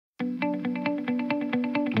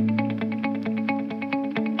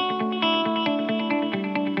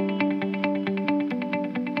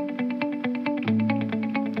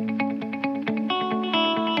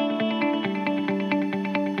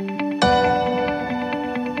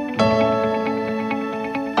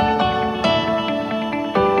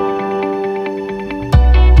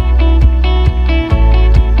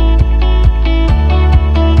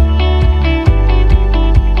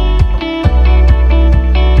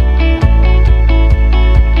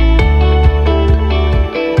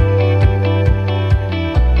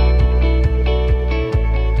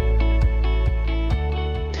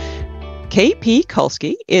K.P.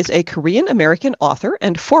 Kulski is a Korean-American author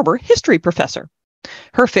and former history professor.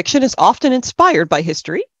 Her fiction is often inspired by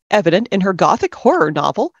history, evident in her Gothic horror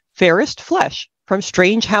novel, Fairest Flesh, from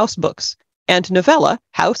Strange House Books, and novella,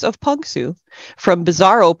 House of Pongsu, from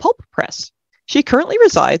Bizarro Pulp Press. She currently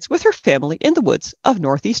resides with her family in the woods of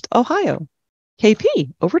Northeast Ohio.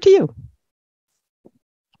 KP, over to you.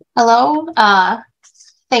 Hello.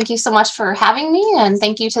 Thank you so much for having me, and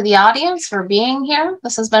thank you to the audience for being here.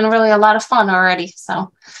 This has been really a lot of fun already.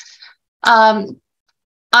 So I'm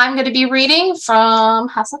going to be reading from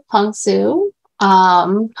House of Pongsu.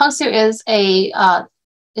 Pongsu is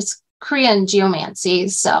it's Korean geomancy.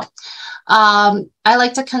 So I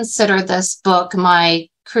like to consider this book my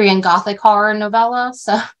Korean Gothic horror novella.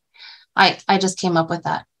 So I just came up with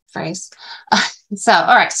that phrase. So,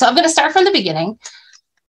 all right. So I'm going to start from the beginning.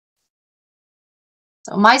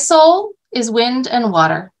 So my soul is wind and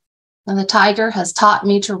water, and the tiger has taught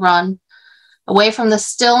me to run away from the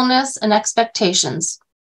stillness and expectations.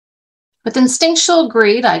 With instinctual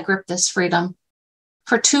greed, I grip this freedom.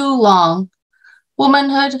 For too long,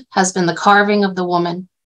 womanhood has been the carving of the woman,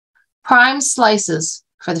 prime slices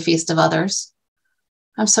for the feast of others.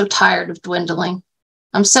 I'm so tired of dwindling.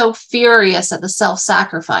 I'm so furious at the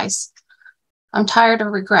self-sacrifice. I'm tired of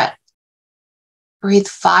regret. Breathe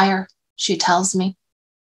fire, she tells me.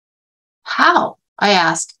 How? I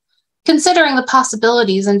ask, considering the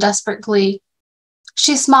possibilities in desperate glee.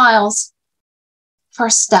 She smiles.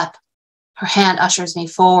 First step. Her hand ushers me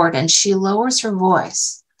forward, and she lowers her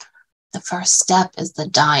voice. The first step is the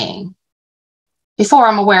dying. Before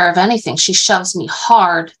I'm aware of anything, she shoves me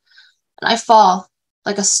hard, and I fall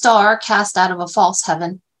like a star cast out of a false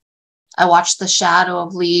heaven. I watch the shadow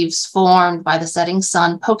of leaves formed by the setting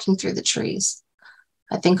sun poking through the trees.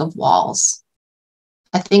 I think of walls.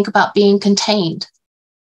 I think about being contained.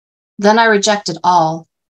 Then I reject it all.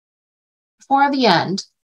 Before the end,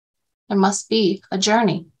 there must be a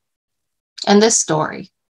journey. And this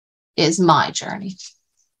story is my journey.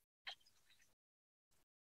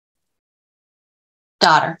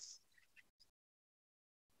 Daughter.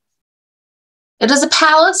 It is a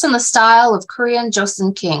palace in the style of Korean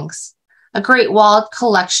Joseon kings, a great walled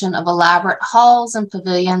collection of elaborate halls and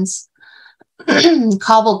pavilions,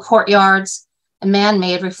 cobbled courtyards, and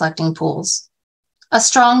man-made reflecting pools. A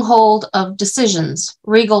stronghold of decisions,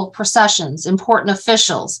 regal processions, important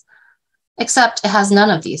officials, except it has none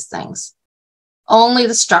of these things. Only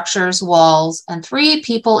the structures, walls, and 3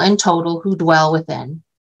 people in total who dwell within.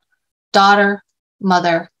 Daughter,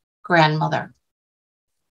 mother, grandmother.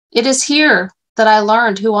 It is here that I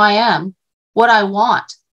learned who I am, what I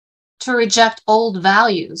want, to reject old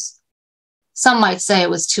values. Some might say it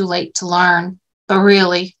was too late to learn, but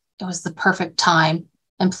really, it was the perfect time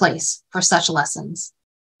and place for such lessons.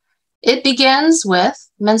 It begins with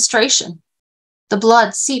menstruation. The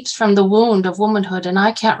blood seeps from the wound of womanhood, and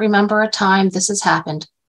I can't remember a time this has happened.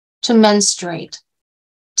 To menstruate,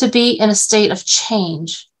 to be in a state of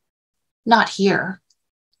change. Not here.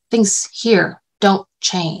 Things here don't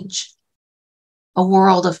change. A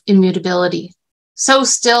world of immutability, so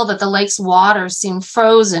still that the lake's waters seem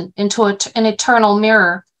frozen into an eternal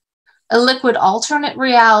mirror. A liquid alternate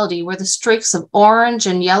reality where the streaks of orange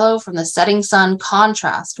and yellow from the setting sun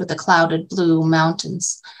contrast with the clouded blue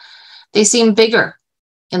mountains. They seem bigger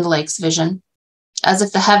in the lake's vision, as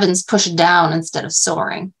if the heavens push down instead of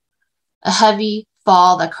soaring. A heavy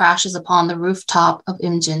fall that crashes upon the rooftop of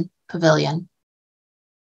Imjin Pavilion.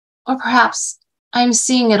 Or perhaps I'm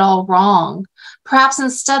seeing it all wrong. Perhaps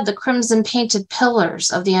instead the crimson-painted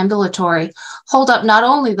pillars of the ambulatory hold up not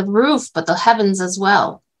only the roof, but the heavens as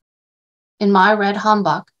well. In my red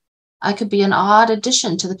humbuck, I could be an odd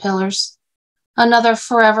addition to the pillars, another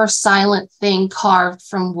forever silent thing carved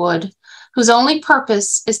from wood, whose only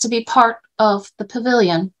purpose is to be part of the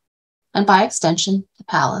pavilion, and by extension, the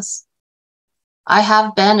palace. I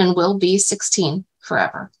have been and will be 16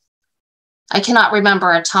 forever. I cannot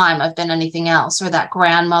remember a time I've been anything else, or that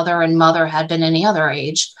grandmother and mother had been any other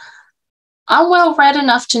age. I'm well read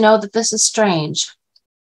enough to know that this is strange.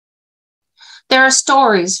 There are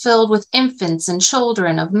stories filled with infants and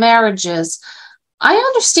children, of marriages. I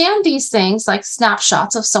understand these things like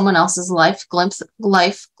snapshots of someone else's life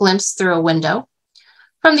glimpsed through a window.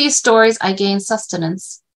 From these stories, I gain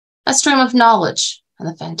sustenance, a stream of knowledge and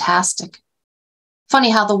the fantastic.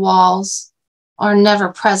 Funny how the walls are never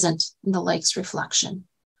present in the lake's reflection,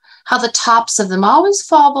 how the tops of them always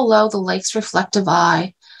fall below the lake's reflective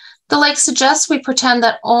eye. The lake suggests we pretend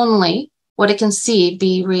that only what it can see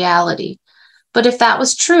be reality. But if that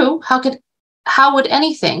was true, how would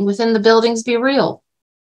anything within the buildings be real?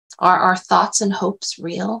 Are our thoughts and hopes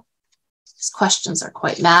real? These questions are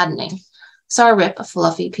quite maddening. So I rip a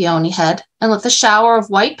fluffy peony head and let the shower of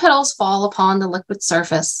white petals fall upon the liquid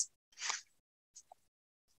surface.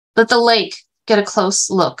 Let the lake get a close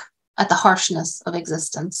look at the harshness of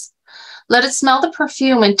existence. Let it smell the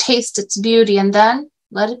perfume and taste its beauty, and then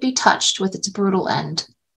let it be touched with its brutal end.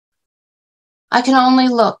 I can only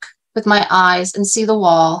look with my eyes and see the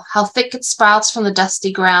wall, how thick it sprouts from the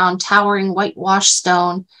dusty ground, towering whitewashed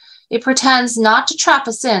stone. It pretends not to trap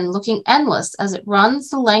us in, looking endless as it runs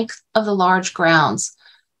the length of the large grounds.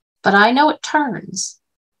 But I know it turns,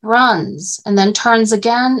 runs, and then turns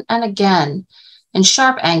again and again, in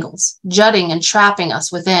sharp angles, jutting and trapping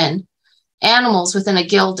us within. Animals within a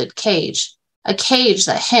gilded cage, a cage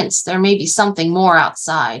that hints there may be something more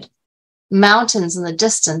outside. Mountains in the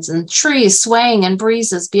distance and trees swaying in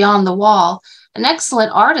breezes beyond the wall. An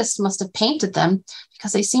excellent artist must have painted them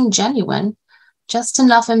because they seem genuine. Just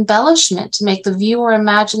enough embellishment to make the viewer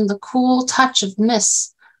imagine the cool touch of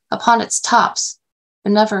mists upon its tops,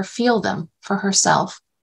 but never feel them for herself.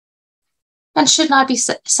 And shouldn't I be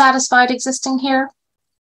satisfied existing here?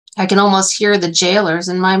 I can almost hear the jailers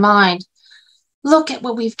in my mind. Look at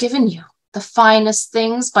what we've given you, the finest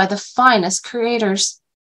things by the finest creators,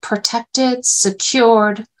 protected,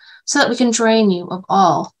 secured, so that we can drain you of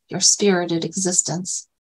all your spirited existence.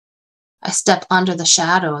 I step under the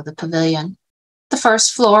shadow of the pavilion. The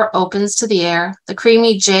first floor opens to the air, the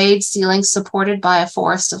creamy jade ceiling supported by a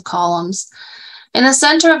forest of columns. In the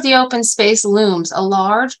center of the open space looms a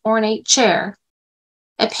large, ornate chair.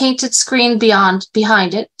 A painted screen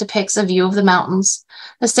behind it depicts a view of the mountains,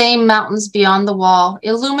 the same mountains beyond the wall,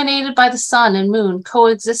 illuminated by the sun and moon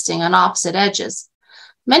coexisting on opposite edges.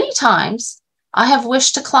 Many times, I have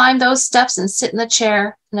wished to climb those steps and sit in the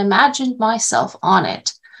chair and imagined myself on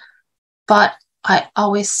it. But I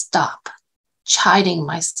always stop, chiding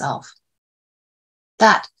myself.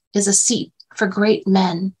 That is a seat for great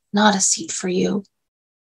men, not a seat for you.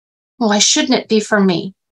 Why shouldn't it be for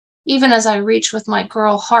me? Even as I reach with my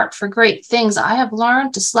girl heart for great things, I have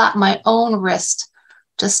learned to slap my own wrist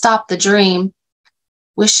to stop the dream.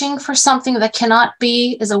 Wishing for something that cannot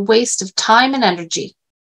be is a waste of time and energy.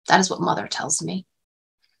 That is what Mother tells me.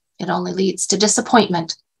 It only leads to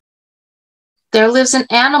disappointment. There lives an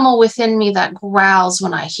animal within me that growls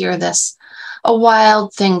when I hear this, a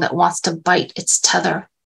wild thing that wants to bite its tether.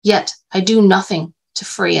 Yet I do nothing to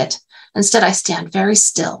free it. Instead, I stand very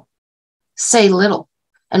still, say little,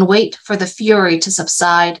 and wait for the fury to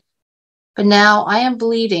subside. But now I am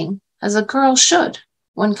bleeding, as a girl should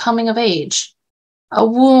when coming of age, a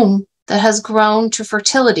womb that has grown to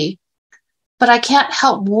fertility. But I can't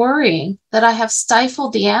help worrying that I have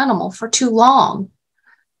stifled the animal for too long,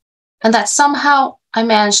 and that somehow I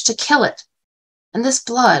managed to kill it. And this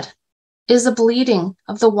blood is the bleeding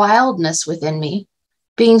of the wildness within me,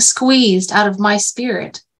 being squeezed out of my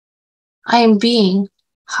spirit. I am being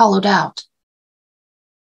hollowed out.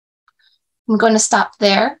 I'm going to stop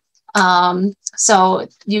there. So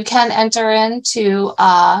you can enter into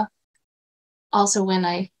also win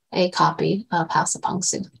a copy of House of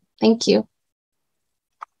Pungsu. Thank you.